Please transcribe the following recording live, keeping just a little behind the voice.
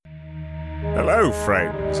Hello,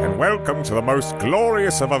 friends, and welcome to the most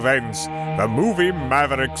glorious of events, the Movie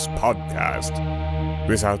Mavericks podcast.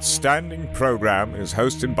 This outstanding program is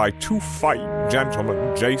hosted by two fine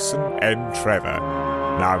gentlemen, Jason and Trevor.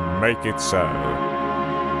 Now make it so.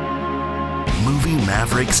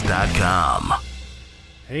 MovieMavericks.com.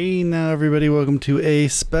 Hey now everybody, welcome to a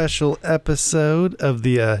special episode of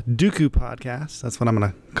the Dooku Podcast. That's what I'm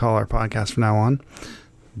going to call our podcast from now on.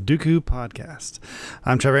 Dooku Podcast.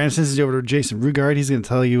 I'm Trevor Anderson. This is over to Jason Rugard. He's going to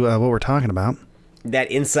tell you what we're talking about. That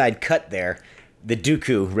inside cut there, the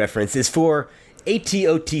Dooku reference, is for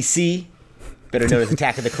ATOTC, better known as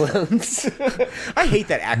Attack of the Clones. I hate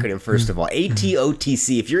that acronym, first of all.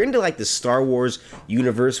 ATOTC. If you're into like the Star Wars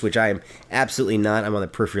universe, which I am absolutely not, I'm on the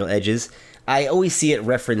peripheral edges, I always see it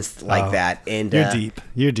referenced like that. And you're deep.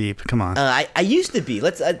 You're deep. Come on. I used to be.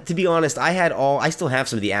 Let's to be honest. I still have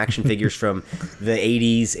some of the action figures from the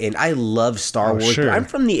 '80s, and I love Star Wars. Sure. But I'm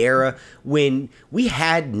from the era when we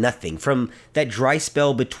had nothing. From that dry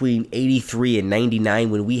spell between '83 and '99,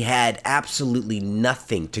 when we had absolutely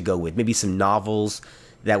nothing to go with. Maybe some novels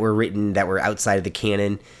that were written that were outside of the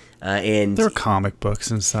canon. And there were comic books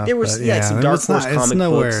and stuff. There was some Dark Horse comic books. It's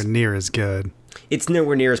nowhere near as good. It's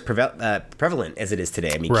nowhere near as prevalent as it is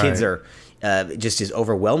today. I mean, right. Kids are just as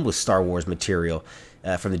overwhelmed with Star Wars material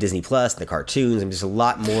from the Disney Plus, the cartoons, and just a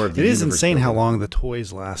lot more of the It is insane how long the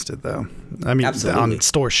toys lasted, though. I mean, absolutely. On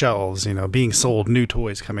store shelves, being sold, new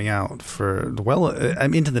toys coming out for,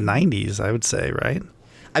 into the 90s, I would say, right?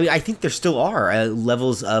 I mean, I think there still are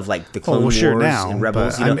levels of like the Clone Wars now, and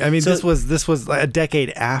Rebels. But, this was a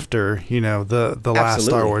decade after the last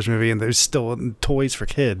Star Wars movie, and there's still toys for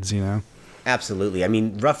kids. Absolutely. I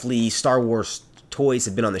mean, roughly Star Wars toys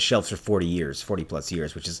have been on the shelves for 40 plus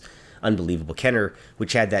years, which is unbelievable. Kenner,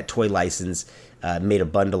 which had that toy license, made a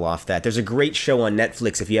bundle off that. There's a great show on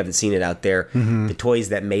Netflix if you haven't seen it out there. Mm-hmm. The Toys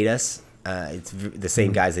That Made Us. It's the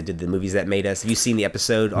same guys that did the movies that made us. Have you seen the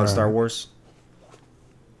episode on Star Wars?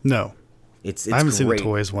 No, I haven't seen the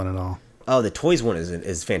Toys one at all. Oh, the Toys one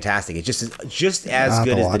is fantastic. It's just as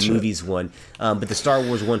good as the movies one, but the Star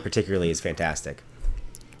Wars one particularly is fantastic.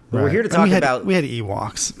 But right. We're here to talk about. We had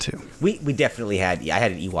Ewoks too. We definitely had. I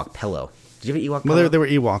had an Ewok pillow. Did you have an Ewok pillow? Well, there were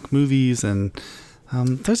Ewok movies, and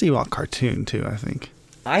there's an Ewok cartoon too, I think.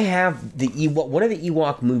 I have the Ewok. One of the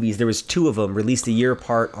Ewok movies. There was two of them released a year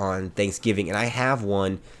apart on Thanksgiving, and I have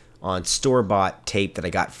one on store-bought tape that I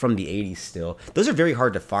got from the 80s still. Those are very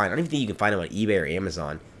hard to find. I don't even think you can find them on eBay or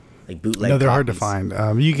Amazon, like bootleg No, they're copies. hard to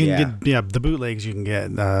find. You can get the bootlegs. You can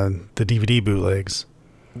get the DVD bootlegs.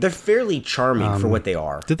 They're fairly charming for what they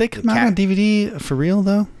are. Did they come out on DVD for real,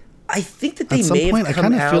 though? I think that they at some may point, have come I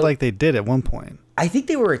kind of out. feel like they did at one point. I think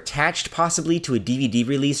they were attached possibly to a DVD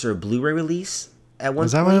release or a Blu-ray release at one point.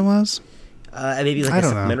 Is that what it was? Maybe like a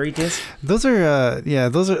supplementary disc? Those are,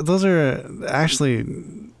 those are actually...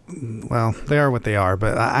 Well, they are what they are,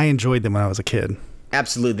 but I enjoyed them when I was a kid.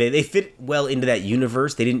 Absolutely. They fit well into that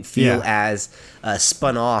universe. They didn't feel as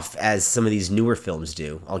spun off as some of these newer films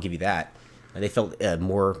do. I'll give you that. They felt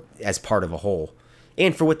more as part of a whole.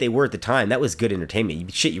 And for what they were at the time, that was good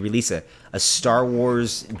entertainment. You release a Star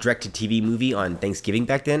Wars direct-to-TV movie on Thanksgiving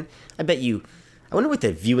back then. I wonder what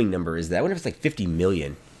the viewing number is. I wonder if it's like 50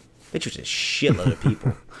 million. I bet you it's a shitload of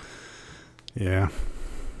people. Yeah.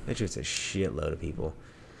 I bet you it's a shitload of people.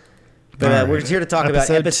 But we're here to talk about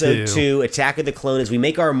Episode 2, Attack of the Clones, as we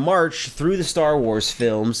make our march through the Star Wars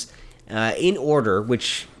films in order,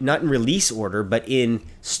 which not in release order, but in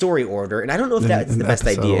story order. And I don't know if that's the best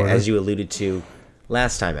idea, as you alluded to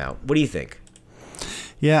last time out. What do you think?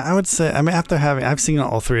 Yeah, I would say, I've seen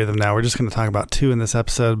all three of them now. We're just going to talk about two in this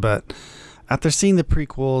episode, but after seeing the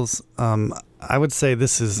prequels, I would say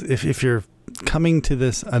this is, if you're coming to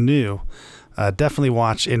this anew, definitely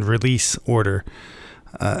watch in release order.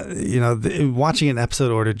 Watching an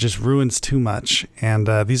episode order just ruins too much, and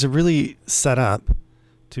these are really set up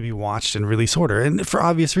to be watched in release order, and for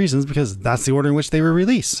obvious reasons, because that's the order in which they were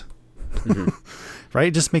released. Mm-hmm. Right?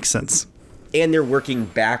 It just makes sense. And they're working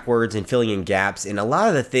backwards and filling in gaps, and a lot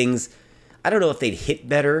of the things, I don't know if they'd hit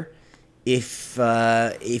better if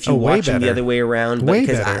you watch them the other way around. Way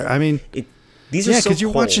better. These are so because you're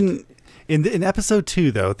cold. watching. In episode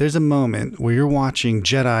 2, though, there's a moment where you're watching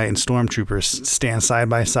Jedi and Stormtroopers stand side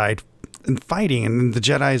by side and fighting, and the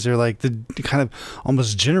Jedis are like the kind of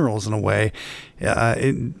almost generals in a way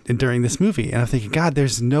during this movie. And I'm thinking, God,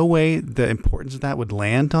 there's no way the importance of that would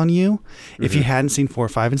land on you if you hadn't seen 4,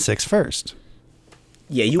 5, and 6 first.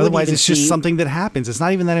 Yeah, you otherwise it's just something that happens. It's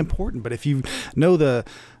not even that important. But if you know the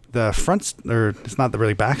front, or it's not the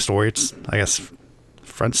really backstory. It's, I guess,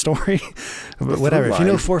 front story, but whatever. If you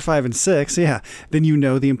know 4, 5, and 6, then you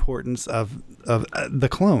know the importance of the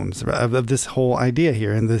clones, of this whole idea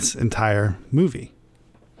here in this entire movie.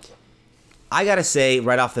 I gotta say,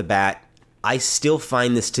 right off the bat, I still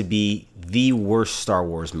find this to be the worst Star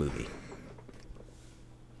Wars movie.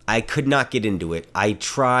 I could not get into it. I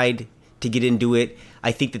tried to get into it.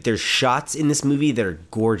 I think that there's shots in this movie that are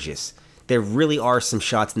gorgeous. There really are some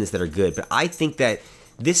shots in this that are good, but I think that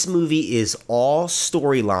this movie is all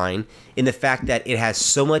storyline in the fact that it has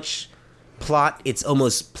so much plot, it's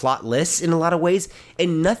almost plotless in a lot of ways,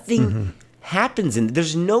 and nothing happens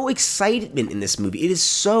there's no excitement in this movie. It is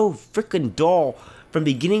so freaking dull from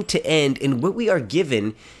beginning to end, and what we are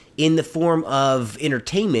given in the form of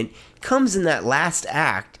entertainment comes in that last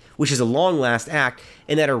act, which is a long last act,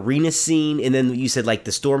 and that arena scene, and then you said like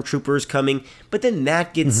the stormtroopers coming, but then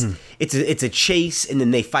that gets it's a chase, and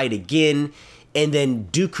then they fight again, and then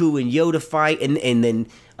Dooku and Yoda fight, and then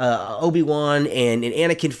Obi-Wan and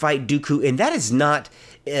Anakin fight Dooku, and that is not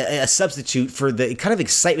a substitute for the kind of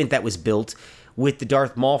excitement that was built with the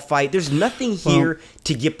Darth Maul fight. There's nothing here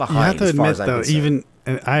to get behind. You have to admit, though, even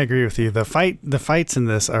and I agree with you. The fights in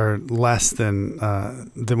this are less than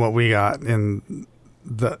what we got in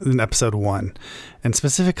episode 1, and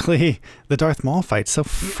specifically the Darth Maul fight's so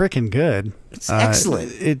freaking good. It's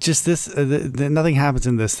excellent. It just nothing happens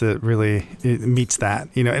in this that really meets that,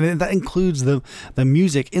 and that includes the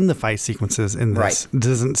music in the fight sequences in this.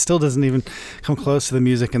 Right. Still doesn't even come close to the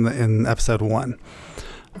music in episode 1.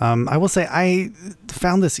 I will say I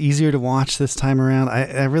found this easier to watch this time around.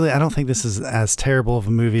 I don't think this is as terrible of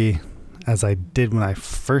a movie as I did when I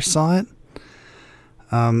first saw it.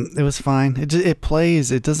 It was fine. It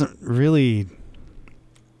plays. It doesn't really.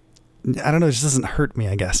 I don't know. It just doesn't hurt me,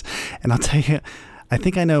 I guess. And I'll tell you, I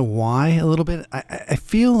think I know why a little bit. I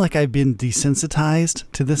feel like I've been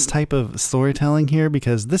desensitized to this type of storytelling here,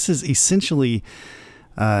 because this is essentially.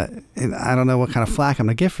 And I don't know what kind of flack I'm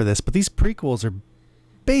gonna get for this, but these prequels are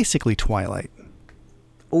basically Twilight.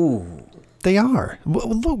 Ooh. They are.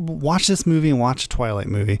 Watch this movie and watch a Twilight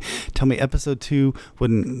movie. Tell me episode 2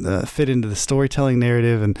 wouldn't fit into the storytelling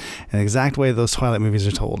narrative and the exact way those Twilight movies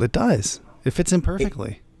are told. It does. It fits in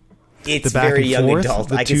perfectly. It's the back very and young forth, adult.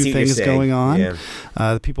 The I can two see things what you're going on. Yeah.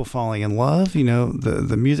 The people falling in love.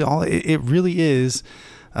 The music. All it really is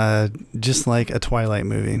just like a Twilight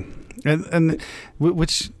movie, and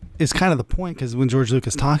which is kind of the point, because when George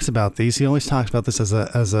Lucas talks about these, he always talks about this as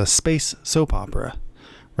a space soap opera.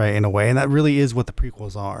 Right, in a way, and that really is what the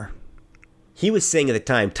prequels are. He was saying at the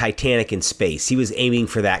time, Titanic in space. He was aiming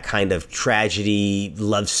for that kind of tragedy,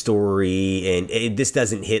 love story, and this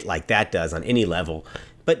doesn't hit like that does on any level.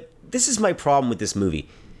 But this is my problem with this movie.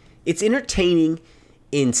 It's entertaining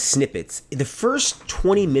in snippets. The first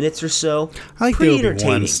 20 minutes or so, I like pretty the Obi-Wan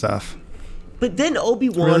entertaining stuff. But then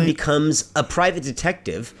Obi-Wan becomes a private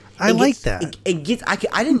detective. I like that.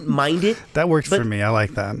 I didn't mind it. That worked for me. I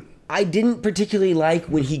like that. I didn't particularly like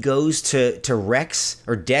when he goes to Rex,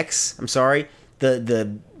 or Dex, I'm sorry,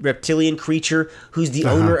 the reptilian creature who's the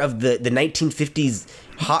owner of the 1950s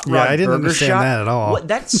hot rod I didn't burger understand shop. that at all.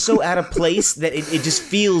 That's so out of place that it just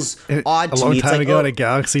feels odd to me. A long It's time like, ago in a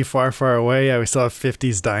galaxy far, far away, we still have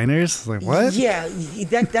 50s diners. Like, what? Yeah,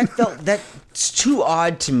 that's too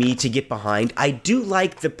odd to me to get behind. I do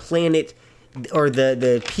like the planet, or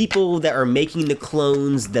the people that are making the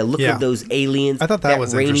clones, the look of those aliens. I thought that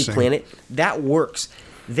was rainy interesting. planet. That works.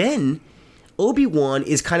 Then Obi-Wan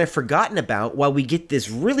is kind of forgotten about while we get this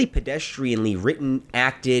really pedestrianly written,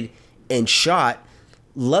 acted, and shot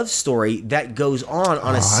love story that goes on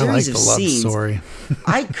a series of scenes. Story.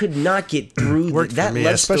 I could not get through that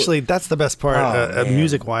love especially that's the best part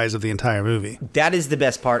music-wise of the entire movie. That is the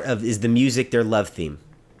best part is the music, their love theme.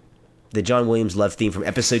 The John Williams love theme from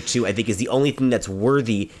episode 2, I think, is the only thing that's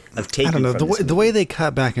worthy of taking. I don't know, from the way they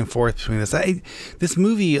cut back and forth between this. This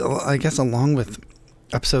movie, I guess, along with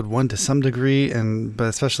episode 1 to some degree, but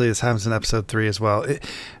especially this happens in episode 3 as well.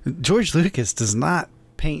 George Lucas does not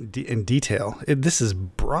paint in detail. This is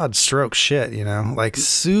broad stroke shit, like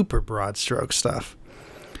super broad stroke stuff.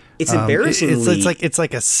 It's embarrassingly. It's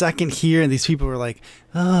like a second here, and these people are like,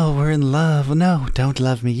 "Oh, we're in love. Well, no, don't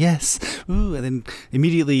love me. Yes, ooh," and then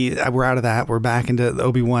immediately we're out of that. We're back into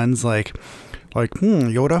Obi-Wan's like,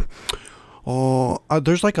 Yoda. Oh,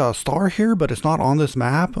 there's like a star here, but it's not on this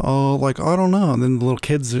map. Oh, I don't know. And then the little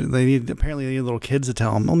kids, they need little kids to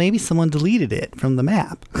tell them, well, maybe someone deleted it from the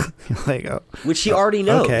map. Which he already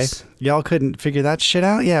knows. Okay, y'all couldn't figure that shit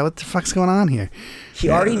out? Yeah, what the fuck's going on here? He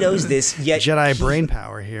already knows this, yet Jedi brain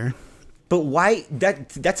power here. But why?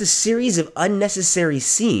 That's a series of unnecessary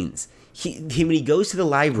scenes. When he goes to the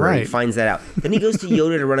library, he finds that out. Then he goes to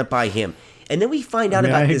Yoda to run it by him. And then we find out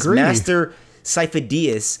about this Master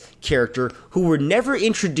Sifo-Dyas character who we're never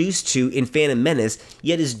introduced to in Phantom Menace,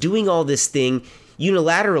 yet is doing all this thing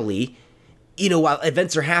unilaterally, while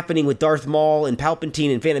events are happening with Darth Maul and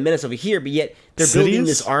Palpatine and Phantom Menace over here, but yet they're building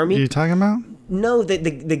this army. Are you talking about? No,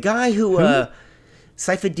 the guy who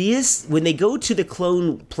Sifo-Dyas, when they go to the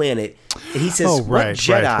clone planet, and he says, what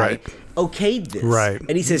Jedi okayed this? Right.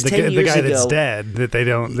 And he says, 10 years ago... The guy that's dead,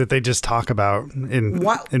 that they just talk about in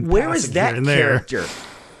where is that character?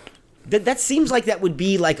 That seems like that would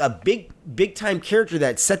be like a big time character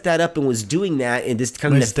that set that up and was doing that in this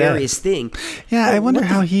kind of nefarious thing. Yeah, I wonder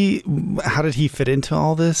how did he fit into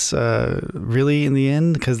all this really in the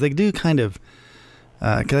end? Because they do kind of...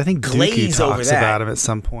 Because I think Dooku talks about him at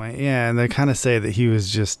some point. Yeah, and they kind of say that he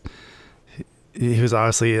was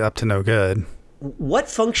obviously up to no good. What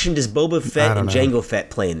function does Boba Fett and Jango Fett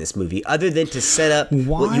play in this movie, other than to set up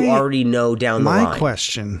what you already know down the line? My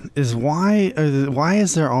question is why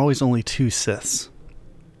is there always only 2 Siths?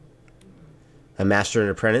 A master and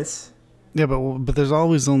apprentice? Yeah, but there's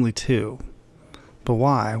always only 2. But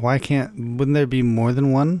why? Wouldn't there be more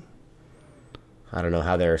than one? I don't know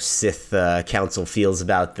how their Sith council feels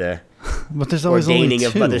about the but there's always ordaining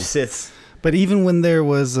only 2. Of other Siths. But even when there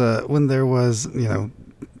was the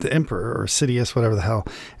Emperor or Sidious, whatever the hell,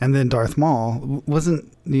 and then Darth Maul,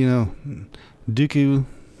 wasn't Dooku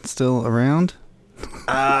still around?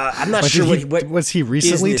 I'm not sure what was he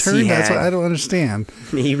recently turned? That's what I don't understand.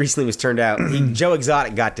 He recently was turned out. Joe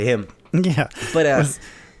Exotic got to him. Yeah, but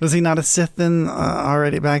was he not a Sith then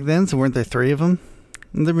already back then? So weren't there 3 of them?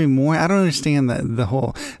 Would there be more? I don't understand the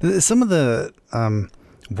whole. Some of the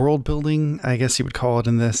world building, I guess you would call it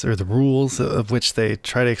in this, or the rules of which they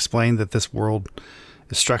try to explain that this world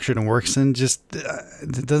is structured and works in, just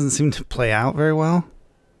it doesn't seem to play out very well.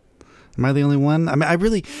 Am I the only one? I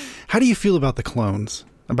mean, how do you feel about the clones?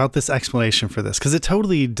 About this explanation for this? Because it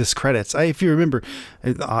totally discredits. If you remember,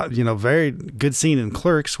 very good scene in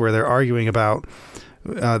Clerks where they're arguing about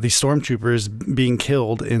these stormtroopers being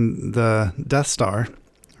killed in the Death Star,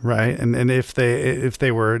 right? And if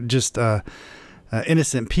they were just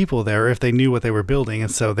innocent people there, or if they knew what they were building,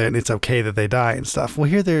 and so then it's okay that they die and stuff. Well,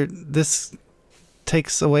 here this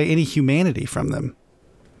takes away any humanity from them.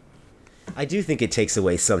 I do think it takes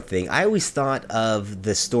away something. I always thought of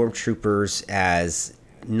the stormtroopers as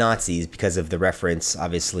Nazis because of the reference,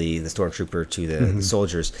 obviously, the stormtrooper to the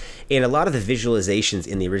soldiers. And a lot of the visualizations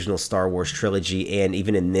in the original Star Wars trilogy, and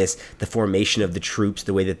even in this, the formation of the troops,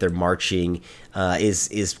 the way that they're marching,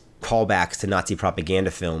 is callbacks to Nazi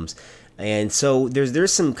propaganda films. And so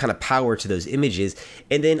there's some kind of power to those images.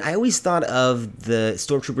 And then I always thought of the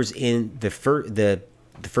stormtroopers in the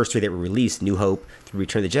first 3 that were released, New Hope,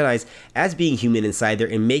 Return of the Jedi, as being human inside there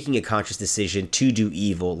and making a conscious decision to do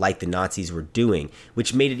evil like the Nazis were doing,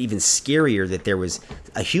 which made it even scarier that there was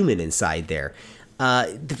a human inside there.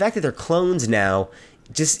 The fact that they're clones now,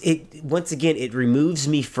 once again, it removes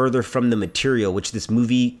me further from the material, which this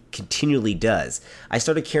movie continually does. I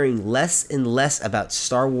started caring less and less about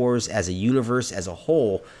Star Wars as a universe as a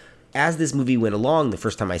whole as this movie went along the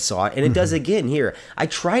first time I saw it, and it does again here. I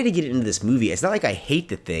try to get into this movie. It's not like I hate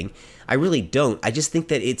the thing. I really don't. I just think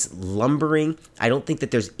that it's lumbering. I don't think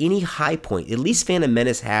that there's any high point. At least Phantom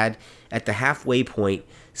Menace had, at the halfway point,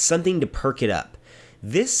 something to perk it up.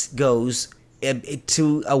 This goes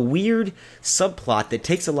to a weird subplot that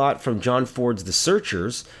takes a lot from John Ford's The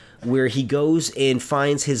Searchers, where he goes and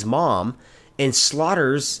finds his mom and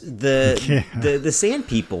slaughters the sand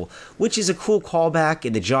people, which is a cool callback.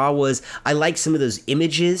 And the Jawas, I like some of those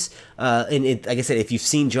images. Like I said, if you've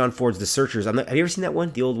seen John Ford's The Searchers, have you ever seen that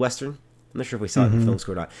one, the old Western? I'm not sure if we saw it in the film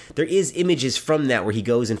school or not. There is images from that where he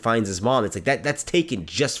goes and finds his mom. It's like that's taken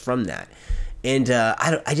just from that. And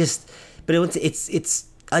it's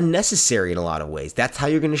unnecessary in a lot of ways. That's how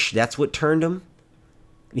you're that's what turned him.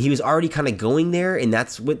 He was already kind of going there, and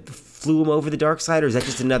that's what flew him over the dark side, or is that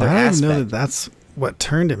just another aspect? I don't know that's what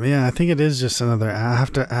turned him. Yeah, I think it is just another.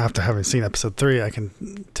 After having seen episode 3, I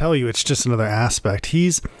can tell you it's just another aspect.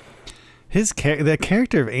 The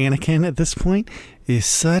character of Anakin at this point is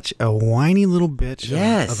such a whiny little bitch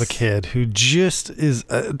of a kid who just is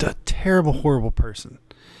a terrible, horrible person.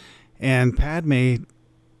 And Padme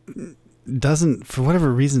doesn't, for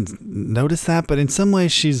whatever reason, notice that, but in some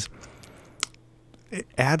ways it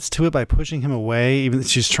adds to it by pushing him away, even though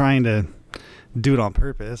she's trying to do it on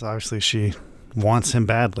purpose. Obviously, she wants him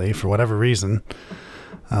badly for whatever reason.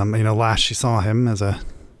 Last she saw him as a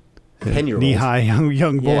 10-year-old knee-high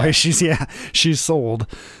young boy. Yeah. She's sold.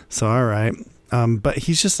 So, all right. But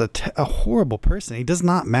he's just a horrible person. He does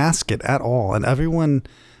not mask it at all. And everyone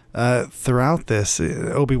throughout this.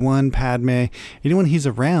 Obi-Wan, Padme, anyone he's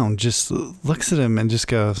around just looks at him and just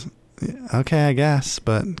goes, okay, I guess,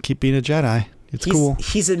 but keep being a Jedi. It's cool.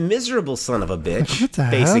 He's a miserable son of a bitch. What the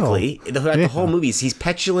basically, hell? The whole movie he's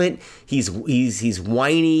petulant. He's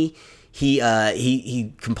whiny.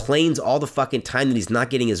 He complains all the fucking time that he's not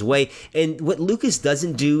getting his way. And what Lucas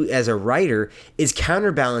doesn't do as a writer is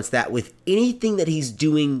counterbalance that with anything that he's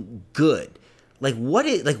doing good.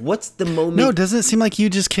 What's the moment? No, doesn't it seem like you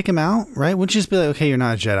just kick him out, right? Wouldn't you just be like, okay, you're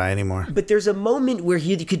not a Jedi anymore? But there's a moment where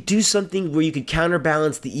you could do something where you could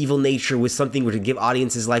counterbalance the evil nature with something where to give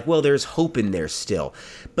audiences like, well, there's hope in there still.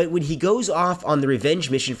 But when he goes off on the revenge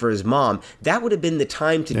mission for his mom, that would have been the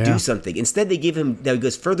time to do something. Instead, they give him that he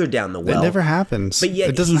goes further down the well. It never happens. But yet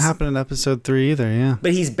it doesn't happen in episode 3 either, yeah.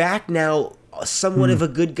 But he's back now, somewhat of a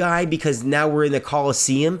good guy, because now we're in the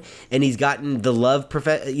Colosseum and he's gotten the love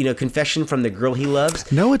confession from the girl he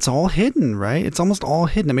loves. No, it's all hidden, right? It's almost all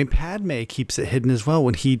hidden. I mean, Padme keeps it hidden as well.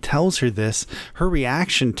 When he tells her this, her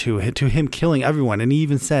reaction to him killing everyone, and he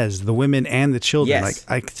even says the women and the children, like,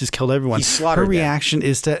 I just killed everyone. He slaughtered her reaction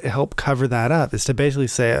is to help cover that up, is to basically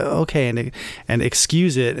say, okay, and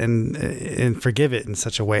excuse it and forgive it in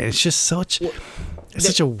such a way. And it's just such... It's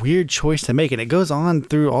such a weird choice to make, and it goes on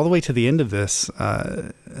through all the way to the end of this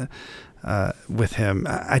with him.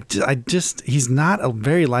 He's not a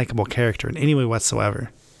very likable character in any way whatsoever.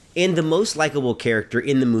 And the most likable character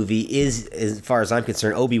in the movie is, as far as I'm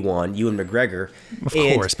concerned, Obi-Wan, Ewan McGregor. Of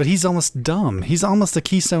course, but he's almost dumb. He's almost a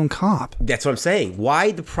Keystone Cop. That's what I'm saying.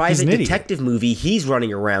 Why the private detective movie he's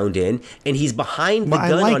running around in, and he's behind the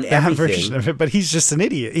gun on everything. I like that version of it, but he's just an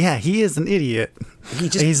idiot. Yeah, he is an idiot.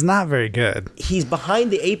 He's not very good. He's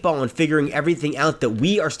behind the 8 ball and figuring everything out that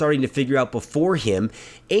we are starting to figure out before him,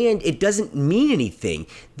 and it doesn't mean anything.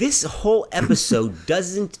 This whole episode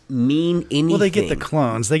doesn't mean anything. Well, they get the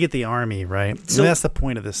clones. They get the army, right? So that's the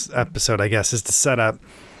point of this episode, I guess, is to set up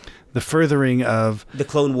the furthering of the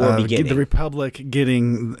Clone War beginning. The Republic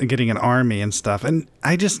getting an army and stuff. And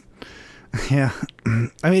I mean,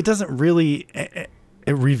 it doesn't really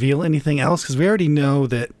reveal anything else, because we already know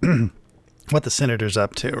that what the Senator's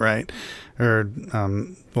up to, right? Or,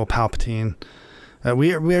 Palpatine.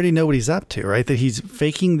 We already know what he's up to, right? That he's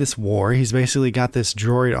faking this war. He's basically got this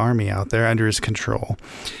droid army out there under his control,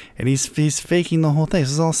 and he's faking the whole thing.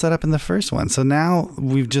 This is all set up in the first one. So now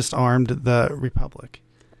we've just armed the Republic.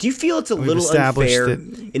 Do you feel it's a little unfair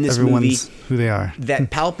in this movie who they are?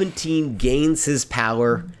 That Palpatine gains his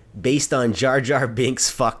power based on Jar Jar Binks'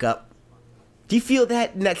 fuck up? Do you feel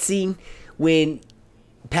that in that scene when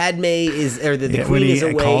Padme the queen is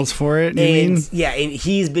away? Calls for it, you mean? Yeah, and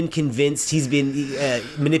he's been convinced, he's been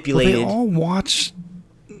manipulated. Well, they all watch.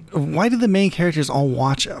 Why do the main characters all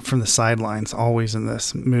watch from the sidelines always in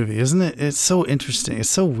this movie? Isn't it? It's so interesting. It's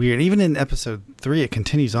so weird. Even in episode 3, it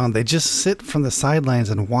continues on. They just sit from the sidelines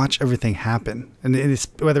and watch everything happen. And it's,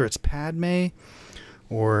 whether it's Padme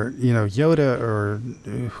or Yoda or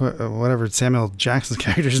whatever Samuel Jackson's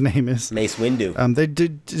character's name is, Mace Windu.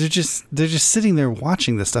 They're just sitting there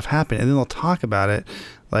watching this stuff happen, and then they'll talk about it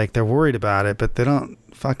like they're worried about it, but they don't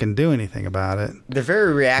fucking do anything about it. They're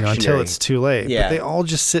very reactionary until it's too late. Yeah. But they all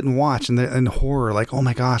just sit and watch, and they're in horror, like, oh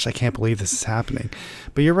my gosh, I can't believe this is happening.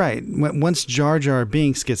 But you're right. Once Jar Jar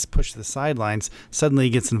Binks gets pushed to the sidelines, suddenly he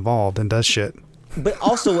gets involved and does shit. But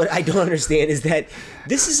also what I don't understand is that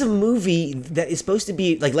this is a movie that is supposed to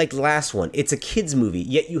be like the last one. It's a kids movie,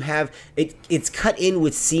 yet you have it's cut in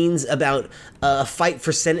with scenes about a fight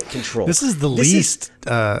for Senate control. This is the least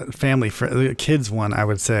family kids one, I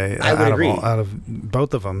would say. I would agree. Out of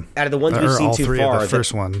both of them. Out of the ones we've seen too far, the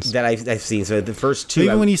first ones that I've seen. So the first two.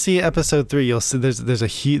 Even when you see episode 3, you'll see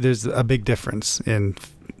there's a big difference in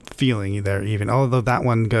feeling there. Even although that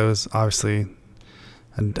one goes obviously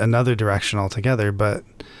another direction altogether, but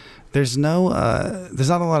there's not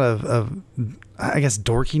a lot of I guess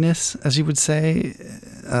dorkiness, as you would say,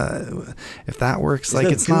 if that works.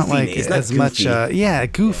 There's it's not like it's as much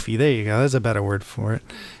goofy. There you go, there's a better word for it.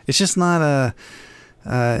 It's just not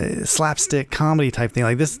a slapstick comedy type thing.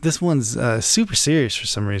 Like this one's super serious for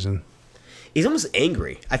some reason. He's almost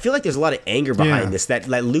angry. I feel like there's a lot of anger behind this, that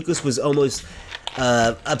like Lucas was almost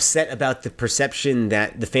upset about the perception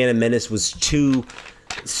that the Phantom Menace was too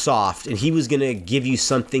soft, and he was going to give you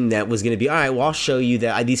something that was going to be, all right, well, I'll show you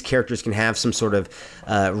that these characters can have some sort of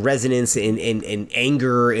resonance and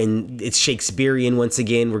anger, and it's Shakespearean once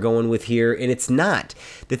again we're going with here, and it's not.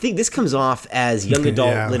 This comes off as young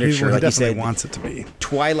adult literature, he like you said, wants it to be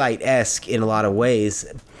Twilight-esque in a lot of ways.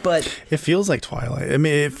 But it feels like Twilight. I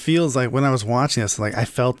mean, it feels like when I was watching this, like I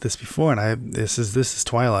felt this before, and this is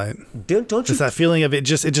Twilight. Don't you? It's that feeling of it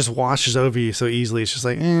just washes over you so easily. It's just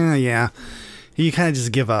like, yeah. You kind of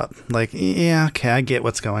just give up. Like, yeah, okay, I get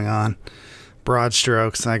what's going on. Broad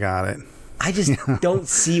strokes, I got it. I just don't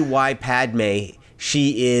see why Padme.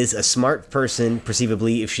 She is a smart person,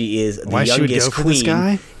 perceivably, if she is the youngest she would go queen, for this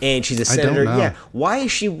guy? And she's a senator. I don't know. Yeah, why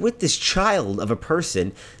is she with this child of a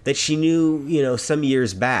person that she knew, some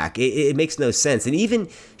years back? It makes no sense. And even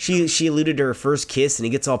she alluded to her first kiss, and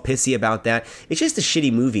he gets all pissy about that. It's just a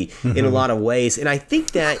shitty movie in a lot of ways. And I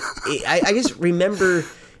think that I just remember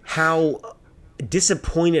how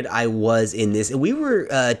disappointed I was in this. And we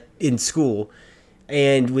were in school.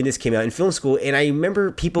 And when this came out in film school, and I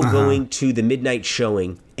remember people going to the midnight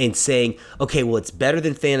showing and saying, okay, well, it's better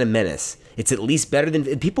than Phantom Menace. It's at least better than...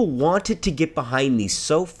 And people wanted to get behind these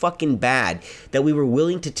so fucking bad that we were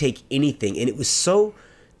willing to take anything. And it was so...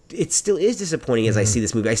 It still is disappointing as I see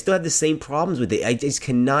this movie. I still have the same problems with it. I just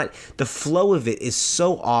cannot... The flow of it is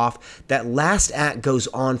so off. That last act goes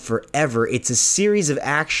on forever. It's a series of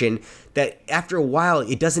action that after a while,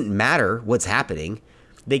 it doesn't matter what's happening.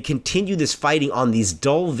 They continue this fighting on these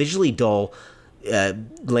visually dull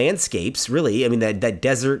landscapes, really. I mean, that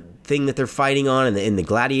desert thing that they're fighting on in the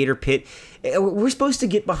gladiator pit. We're supposed to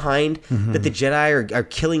get behind that the Jedi are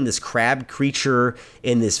killing this crab creature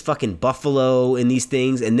and this fucking buffalo and these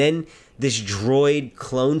things. And then this droid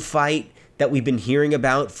clone fight that we've been hearing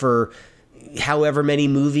about for however many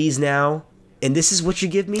movies now. And this is what you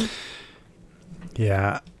give me?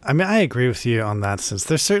 Yeah. I mean, I agree with you on that sense.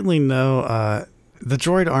 There's certainly no... The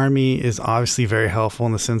droid army is obviously very helpful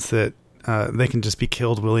in the sense that they can just be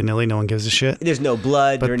killed willy-nilly. No one gives a shit. There's no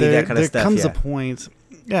blood or any of that kind of stuff. There comes a point...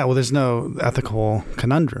 Yeah, well, there's no ethical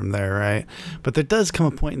conundrum there, right? But there does come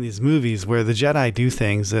a point in these movies where the Jedi do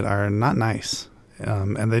things that are not nice.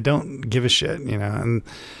 And they don't give a shit, And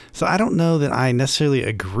so I don't know that I necessarily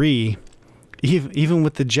agree, even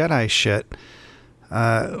with the Jedi shit,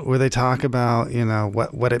 where they talk about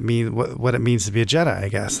what it means to be a Jedi, I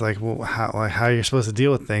guess, how you're supposed to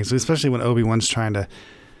deal with things, especially when Obi-Wan's trying to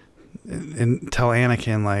tell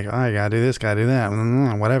Anakin oh, you gotta do this, gotta do that,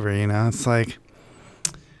 whatever, It's like,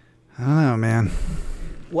 I don't know, man.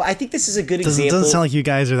 Well, I think this is a good example. It doesn't sound like you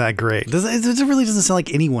guys are that great. It really doesn't sound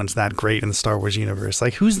like anyone's that great in the Star Wars universe.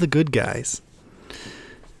 Like, who's the good guys?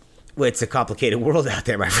 Well, it's a complicated world out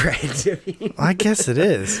there, my friend. I guess it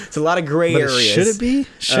is. It's a lot of gray areas. Should it be?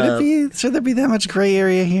 Should there be that much gray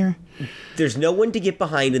area here? There's no one to get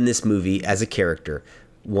behind in this movie as a character.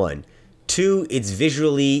 1. 2, it's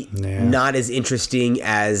visually not as interesting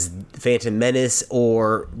as Phantom Menace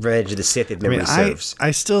or Revenge of the Sith, if memory serves.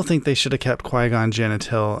 I still think they should have kept Qui-Gon Jinn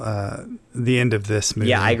until the end of this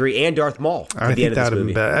movie. Yeah, I agree. And Darth Maul at the end of this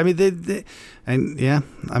movie. I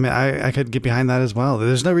mean, I could get behind that as well.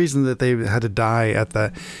 There's no reason that they had to die at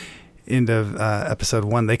the end of episode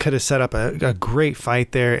 1. They could have set up a great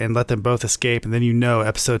fight there and let them both escape, and then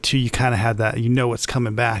episode 2 you kind of had that, what's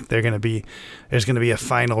coming back. There's gonna be a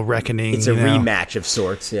final reckoning. It's a rematch of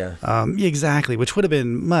sorts. Yeah, exactly, which would have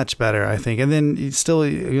been much better, I think. And then still,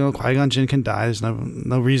 Qui-Gon Jinn can die. There's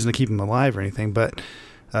no reason to keep him alive or anything, but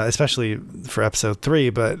especially for episode 3.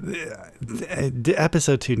 But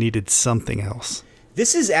episode 2 needed something else.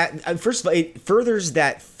 This is first of all, it furthers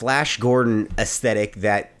that Flash Gordon aesthetic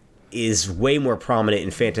that is way more prominent in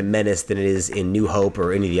Phantom Menace than it is in New Hope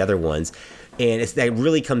or any of the other ones. And that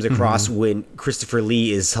really comes across when Christopher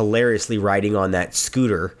Lee is hilariously riding on that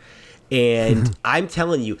scooter. And I'm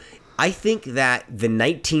telling you, I think that the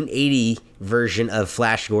 1980 version of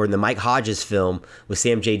Flash Gordon, the Mike Hodges film with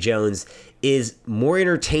Sam J. Jones, is more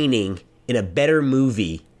entertaining in a better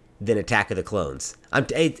movie than Attack of the Clones.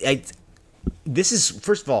 This is,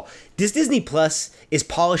 first of all, this Disney Plus is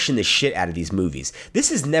polishing the shit out of these movies. This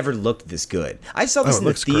has never looked this good. I saw this in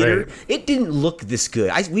the theater. Great. It didn't look this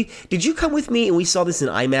good. Did you come with me and we saw this in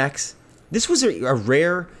IMAX? This was a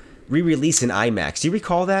rare re-release in IMAX. Do you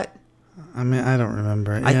recall that? I mean, I don't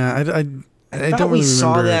remember. I don't really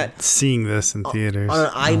remember seeing this in theaters. On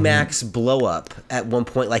an IMAX blow-up at one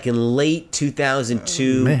point, like in late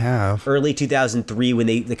 2002, may have. Early 2003, when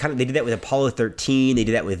they did that with Apollo 13. They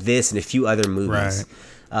did that with this and a few other movies.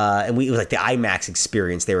 Right. And it was like the IMAX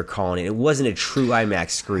experience they were calling it. It wasn't a true IMAX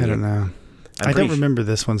screen. I don't know. I don't remember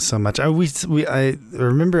this one so much. I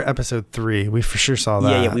remember episode 3. We for sure saw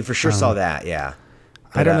that. Yeah, we for sure saw that. Yeah.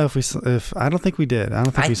 I don't know if I don't think we did. I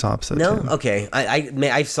don't think we saw episode 2. No, okay.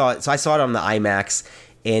 I saw it. So I saw it on the IMAX,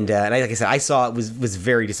 and like I said, I saw it was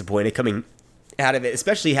very disappointed coming out of it,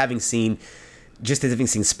 especially having seen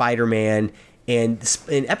Spider-Man. And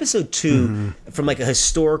in episode 2, from like a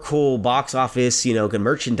historical box office,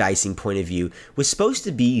 merchandising point of view, was supposed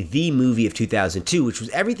to be the movie of 2002, which was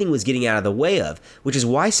everything was getting out of the way of, which is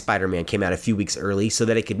why Spider-Man came out a few weeks early so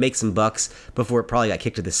that it could make some bucks before it probably got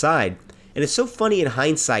kicked to the side. And it's so funny in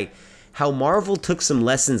hindsight how Marvel took some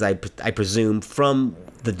lessons, I presume, from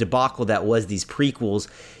the debacle that was these prequels,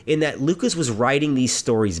 in that Lucas was writing these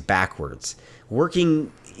stories backwards,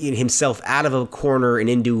 working himself out of a corner and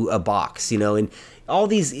into a box, and all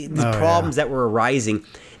these problems that were arising.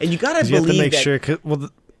 And you got to believe have to make that, sure,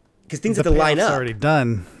 because things have to line up. Already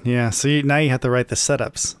done. Yeah. So now you have to write the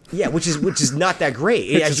setups. Yeah, which is not that great.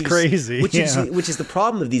 It's crazy. Which is the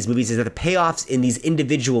problem of these movies, is that the payoffs in these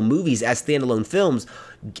individual movies as standalone films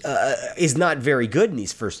is not very good in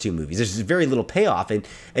these first two movies. There's very little payoff, and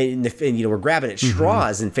we're grabbing at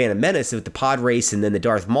straws in Phantom Menace with the pod race and then the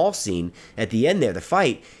Darth Maul scene at the end there, the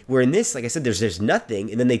fight. Where in this, like I said, there's nothing,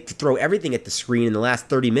 and then they throw everything at the screen in the last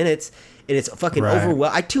 30 minutes, and it's fucking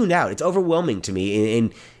overwhelming. I tuned out. It's overwhelming to me,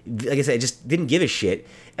 and like I said, I just didn't give a shit.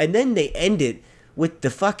 And then they end it with the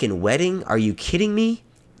fucking wedding. Are you kidding me?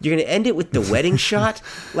 You're going to end it with the wedding shot?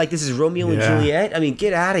 Like this is Romeo and Juliet? I mean,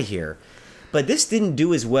 get out of here. But this didn't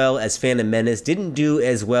do as well as Phantom Menace, didn't do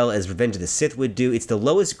as well as Revenge of the Sith would do. It's the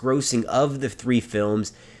lowest grossing of the three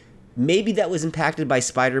films. Maybe that was impacted by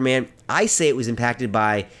Spider-Man. I say it was impacted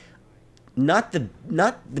by not the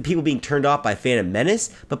people being turned off by Phantom Menace,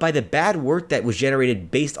 but by the bad work that was generated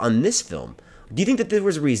based on this film. Do you think that there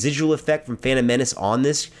was a residual effect from Phantom Menace on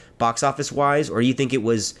this, box office wise, or do you think it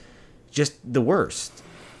was just the worst?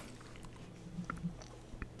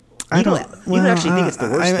 You don't actually think it's the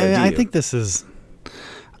worst, though, do you? I think this is.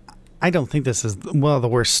 I don't think this is the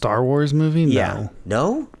worst Star Wars movie. No. Yeah.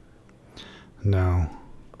 No. No.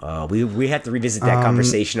 We have to revisit that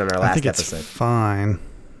conversation on our last episode. It's fine.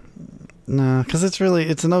 No, because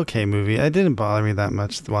it's an okay movie. It didn't bother me that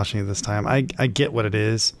much watching it this time. I get what it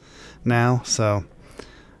is now, so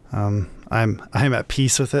I'm at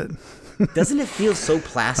peace with it. Doesn't it feel so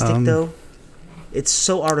plastic though? It's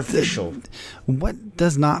so artificial. What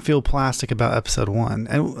does not feel plastic about episode 1?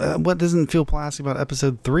 And what doesn't feel plastic about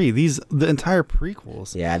episode 3? The entire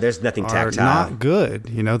prequels. Yeah, there's nothing tactile. Are not good.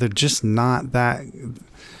 They're just not that.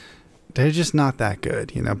 They're just not that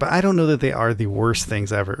good. But I don't know that they are the worst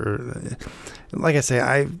things ever. Like I say,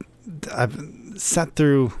 I've sat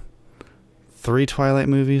through 3 Twilight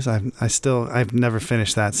movies. I've never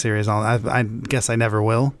finished that series. I guess I never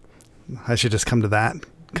will. I should just come to that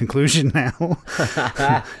conclusion now.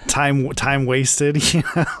 time wasted,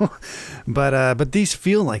 but these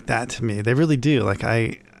feel like that to me. They really do. Like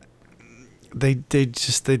they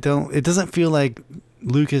don't, it doesn't feel like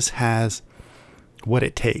Lucas has what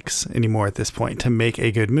it takes anymore at this point to make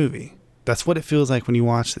a good movie. That's what it feels like when you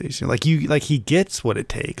watch these. Like he gets what it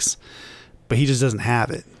takes, but he just doesn't have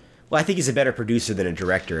it. Well, I think he's a better producer than a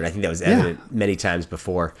director, and I think that was evident many times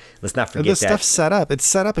before. Let's not forget that. The stuff's set up. It's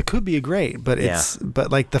set up. It could be great, but but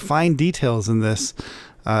like the fine details in this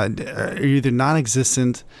are either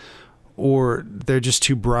non-existent or they're just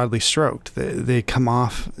too broadly stroked. They come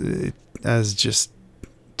off as just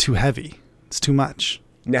too heavy. It's too much.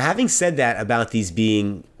 Now, having said that about these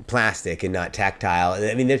being plastic and not tactile,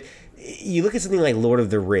 I mean, you look at something like Lord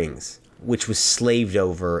of the Rings, which was slaved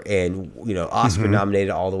over and, Oscar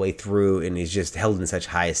nominated all the way through and is just held in such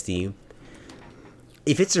high esteem.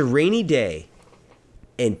 If it's a rainy day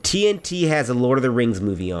and TNT has a Lord of the Rings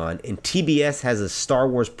movie on and TBS has a Star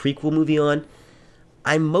Wars prequel movie on,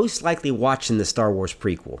 I'm most likely watching the Star Wars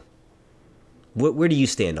prequel. Where do you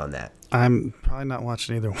stand on that? I'm probably not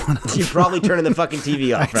watching either one of them. You're probably turning the fucking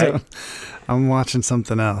TV off, right? I'm watching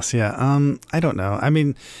something else, yeah. I don't know. I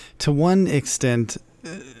mean, to one extent,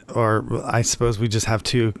 or I suppose we just have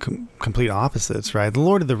two complete opposites, right? The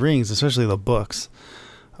Lord of the Rings, especially the books,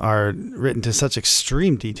 are written to such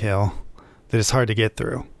extreme detail that it's hard to get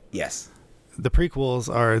through. Yes. The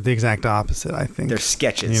prequels are the exact opposite, I think. They're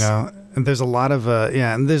sketches. And there's a lot of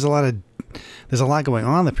there's a lot going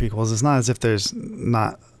on in the prequels. It's not as if there's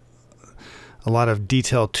not a lot of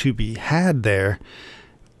detail to be had there.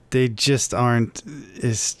 They just aren't.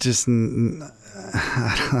 It's just, I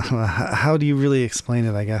don't know, how do you really explain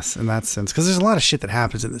it, I guess, in that sense? Because there's a lot of shit that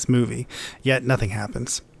happens in this movie, yet nothing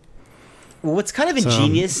happens. Well, what's kind of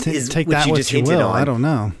ingenious is take what that you what just you hinted will. on. I don't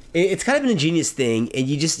know. It's kind of an ingenious thing, and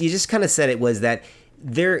you just kind of said it was that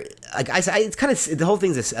there. Like it's kind of, the whole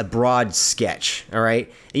thing's a broad sketch, all right.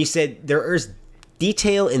 And you said there is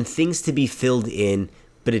detail and things to be filled in,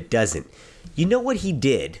 but it doesn't. You know what he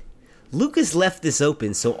did? Lucas left this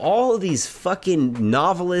open so all of these fucking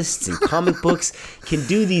novelists and comic books can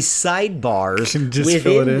do these sidebars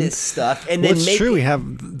within this stuff, and then it's make true. it, We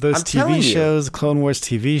have those TV shows, Clone Wars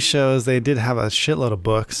TV shows. They did have a shitload of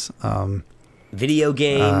books. Video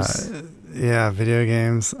games. Video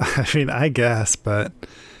games. I mean, I guess, but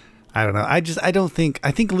I don't know. I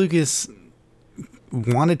think Lucas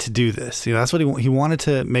wanted to do this. That's what he wanted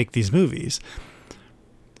to make these movies.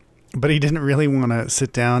 But he didn't really want to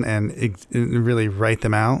sit down and really write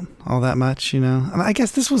them out all that much, And I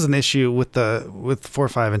guess this was an issue with 4,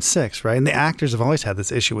 5, and 6, right? And the actors have always had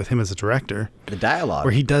this issue with him as a director. The dialogue,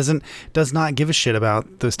 where he does not give a shit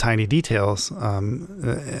about those tiny details,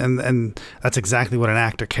 and that's exactly what an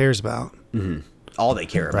actor cares about. Mm-hmm. All they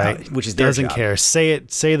care about, right? Which is their doesn't job. care. Say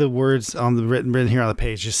the words on the written here on the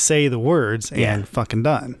page. Just say the words and fucking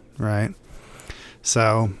done, right?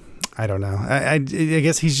 So. I don't know. I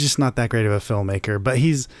guess he's just not that great of a filmmaker, but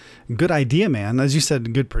he's a good idea man. As you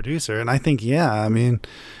said, good producer. And I think,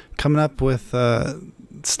 coming up with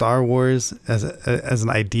Star Wars as an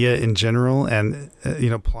idea in general and,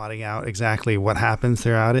 plotting out exactly what happens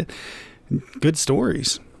throughout it, good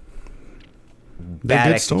stories.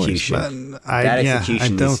 Bad execution. Bad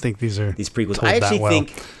execution. I don't think these prequels. I actually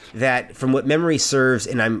think that from what memory serves,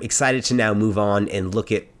 and I'm excited to now move on and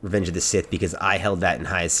look at Revenge of the Sith because I held that in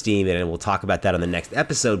high esteem, and we'll talk about that on the next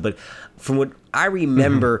episode. But from what I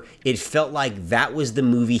remember, it felt like that was the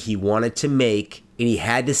movie he wanted to make, and he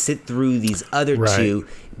had to sit through these other two.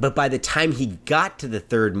 But by the time he got to the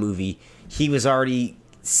third movie, he was already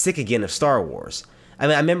sick again of Star Wars. I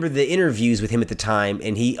mean, I remember the interviews with him at the time,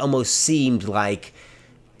 and he almost seemed like,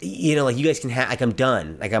 like you guys can have, like I'm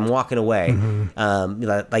done, like I'm walking away,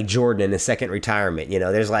 like Jordan in his second retirement.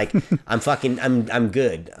 There's like I'm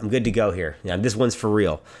good, I'm good to go here. This one's for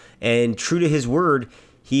real. And true to his word,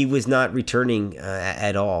 he was not returning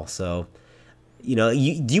at all. So, do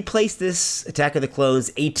you place this Attack of the Clones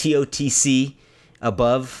ATOTC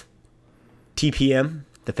above TPM,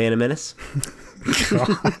 The Phantom Menace?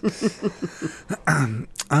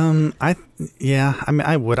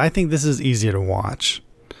 I would. I think this is easier to watch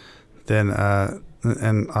than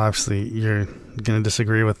and obviously you're gonna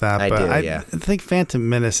disagree with that. I think Phantom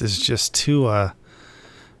Menace is just too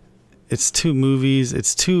it's two movies.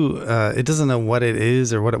 It's too it doesn't know what it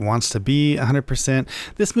is or what it wants to be 100%.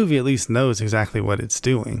 This movie at least knows exactly what it's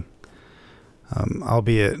doing.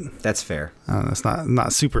 Albeit that's fair. It's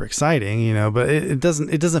not super exciting, but it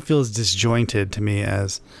doesn't feel as disjointed to me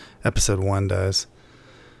as Episode 1 does.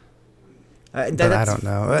 But I don't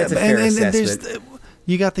know. That's a fair assessment.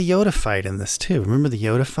 You got the Yoda fight in this too. Remember the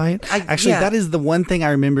Yoda fight? That is the one thing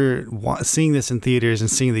I remember seeing this in theaters and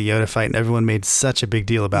seeing the Yoda fight, and everyone made such a big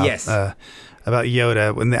deal about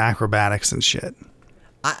Yoda and the acrobatics and shit.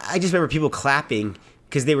 I just remember people clapping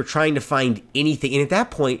because they were trying to find anything. And at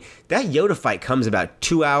that point, that Yoda fight comes about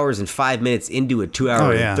 2 hours and 5 minutes into a 2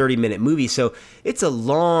 hour and 30-minute movie. So it's a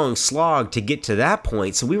long slog to get to that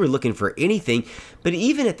point. So we were looking for anything. But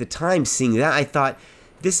even at the time seeing that, I thought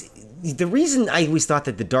the reason I always thought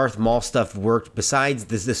that the Darth Maul stuff worked, besides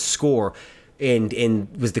the score and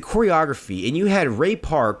was the choreography. And you had Ray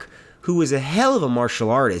Park, who was a hell of a martial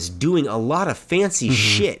artist, doing a lot of fancy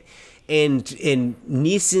shit. And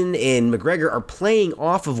Neeson and McGregor are playing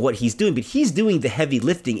off of what he's doing, but he's doing the heavy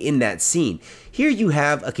lifting in that scene. Here you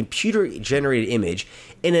have a computer-generated image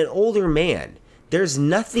and an older man. There's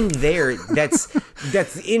nothing there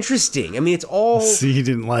that's interesting. I mean, it's all. So you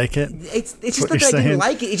didn't like it? It's just not that I didn't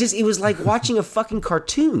like it. It was like watching a fucking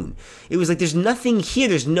cartoon. It was like there's nothing here.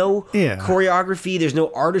 There's no choreography. There's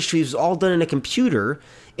no artistry. It was all done in a computer.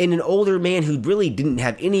 And an older man who really didn't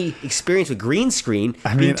have any experience with green screen.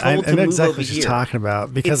 I mean, I know exactly what you're talking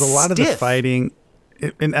about, because a lot of the fighting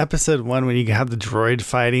in Episode 1, when you have the droid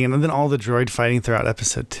fighting, and then all the droid fighting throughout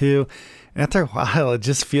Episode 2. And after a while, it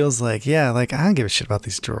just feels like, I don't give a shit about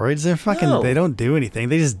these droids. They're fucking, They don't do anything.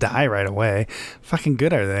 They just die right away. Fucking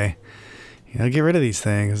good are they? Get rid of these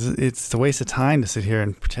things. It's a waste of time to sit here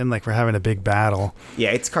and pretend like we're having a big battle. Yeah,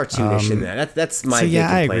 it's cartoonish in that. That's my big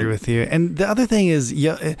I complaint. agree with you. And the other thing is,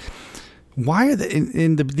 why are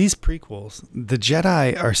these prequels, the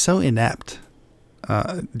Jedi are so inept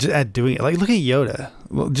at doing it? Like, look at Yoda.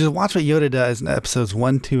 Well, just watch what Yoda does in episodes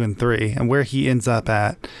 1, 2, and 3, and where he ends up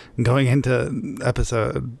at going into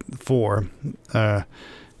episode 4,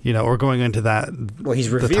 or going into that. Well, he's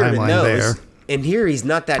revered and knows. There. And here he's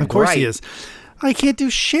not that bright. Of course he is. I can't do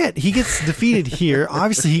shit. He gets defeated here.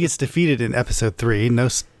 Obviously, he gets defeated in episode 3. No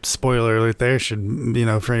spoiler alert there,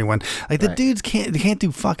 for anyone. Like, the dudes can't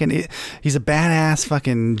do fucking. He's a badass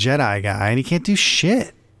fucking Jedi guy, and he can't do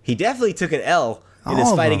shit. He definitely took an L in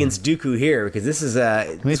his fight against Dooku here, because this is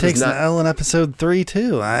he takes an L in episode 3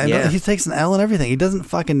 too. He takes an L in everything. He doesn't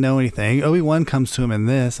fucking know anything. Obi-Wan comes to him in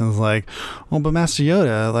this and is like, "Oh, but Master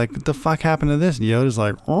Yoda, like, what the fuck happened to this?" And Yoda's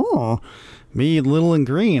like, "Oh." Me, little and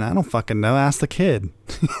green. I don't fucking know. Ask the kid.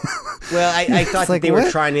 Well, I thought that like, they were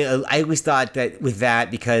what? trying to. I always thought that with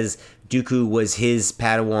that, because Dooku was his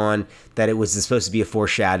Padawan, that it was supposed to be a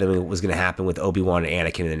foreshadowing of what was going to happen with Obi-Wan and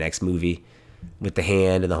Anakin in the next movie, with the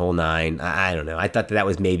hand and the whole nine. I don't know. I thought that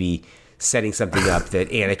was maybe setting something up that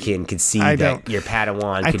Anakin could see that your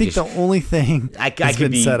Padawan. I think the only thing that's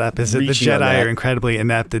been set up is that the Jedi are incredibly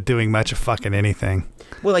inept at doing much of fucking anything.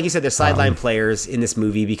 Well, like you said, they're sideline players in this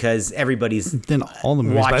movie because everybody's in all the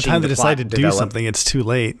movies. By the time they decide to do something, it's too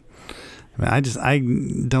late. I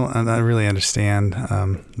don't really understand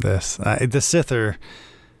this. The Sith are,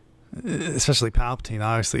 especially Palpatine,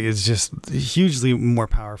 obviously, is just hugely more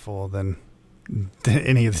powerful than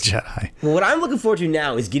any of the Jedi. Well, what I'm looking forward to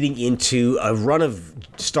now is getting into a run of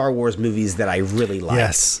Star Wars movies that I really like.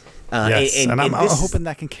 Yes. And I'm hoping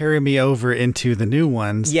that can carry me over into the new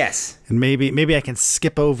ones. Yes. And maybe I can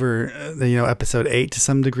skip over episode 8 to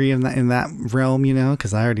some degree in that realm,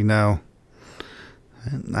 because I already know.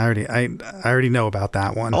 I already know about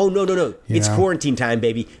that one. Oh, no. It's quarantine time,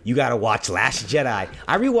 baby. You got to watch Last Jedi.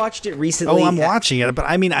 I rewatched it recently. Oh, I'm watching it, but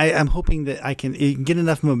I mean, I'm hoping that I can get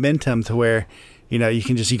enough momentum to where you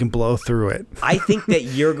can blow through it. I think that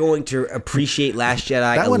you're going to appreciate Last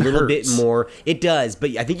Jedi a little bit more. It does, but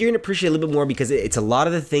I think you're going to appreciate it a little bit more because it's a lot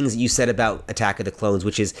of the things that you said about Attack of the Clones,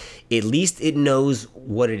 which is at least it knows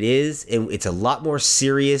what it is, and it's a lot more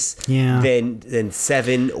serious than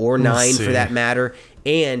 7 or 9 for that matter.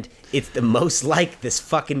 And it's the most like this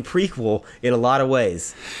fucking prequel in a lot of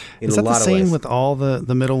ways. Is that the same with all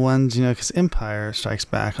the middle ones? Because Empire Strikes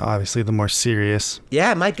Back, obviously the more serious.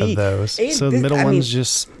 Yeah, it might be of those. So the middle ones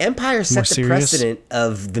just Empire set the precedent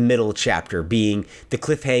of the middle chapter being the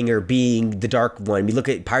cliffhanger, being the dark one. We look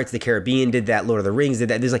at Pirates of the Caribbean did that, Lord of the Rings did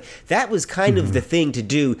that. There's that was kind of the thing to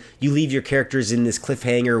do. You leave your characters in this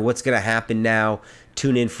cliffhanger. What's going to happen now?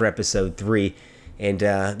 Tune in for episode 3. And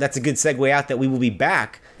that's a good segue out that we will be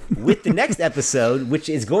back with the next episode, which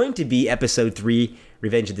is going to be episode 3,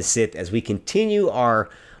 Revenge of the Sith, as we continue our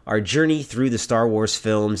journey through the Star Wars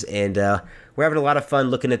films. And we're having a lot of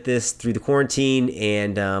fun looking at this through the quarantine.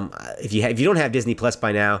 And if you don't have Disney Plus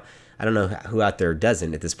by now, I don't know who out there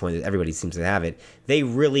doesn't at this point. Everybody seems to have it. They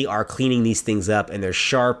really are cleaning these things up, and they're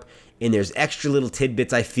sharp. And there's extra little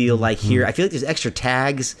tidbits, I feel like, here. I feel like there's extra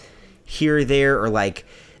tags here or there, or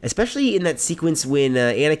especially in that sequence when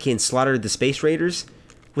Anakin slaughtered the Space Raiders.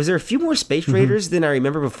 Was there a few more Space Raiders than I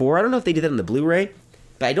remember before? I don't know if they did that on the Blu-ray,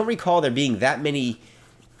 but I don't recall there being that many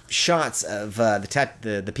shots of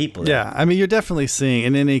the people. Yeah, I mean, you're definitely seeing,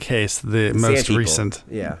 in any case, the most recent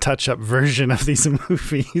touch-up version of these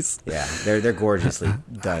movies. Yeah, they're gorgeously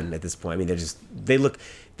done at this point. I mean,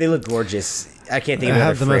 they look gorgeous. I can't think of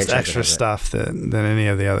another franchise. Have the most extra stuff than any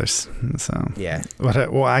of the others. So yeah.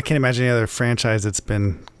 Well, I can't imagine any other franchise that's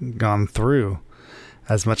been gone through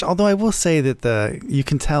as much. Although I will say that you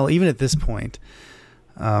can tell even at this point,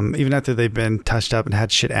 even after they've been touched up and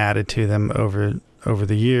had shit added to them over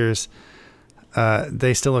the years,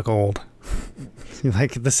 they still look old.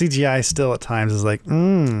 Like the CGI still at times is like.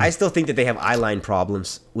 I still think that they have eyeline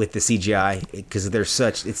problems with the CGI because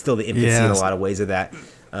it's still the infancy in a lot of ways of that.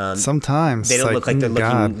 Sometimes they don't look like they're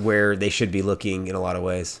looking where they should be looking in a lot of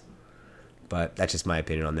ways, but that's just my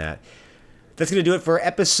opinion on that. That's going to do it for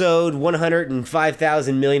episode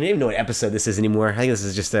 105,000 million. I don't even know what episode this is anymore. I think this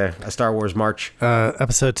is just a Star Wars March.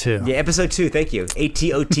 Episode 2. Yeah, episode 2. Thank you.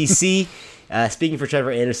 ATOTC. Speaking for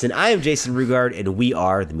Trevor Anderson, I am Jason Rugard, and we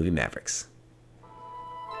are the Movie Mavericks.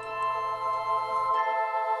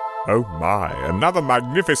 Oh my, another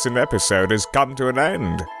magnificent episode has come to an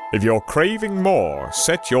end. If you're craving more,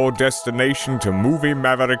 set your destination to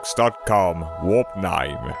moviemavericks.com, Warp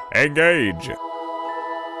 9. Engage!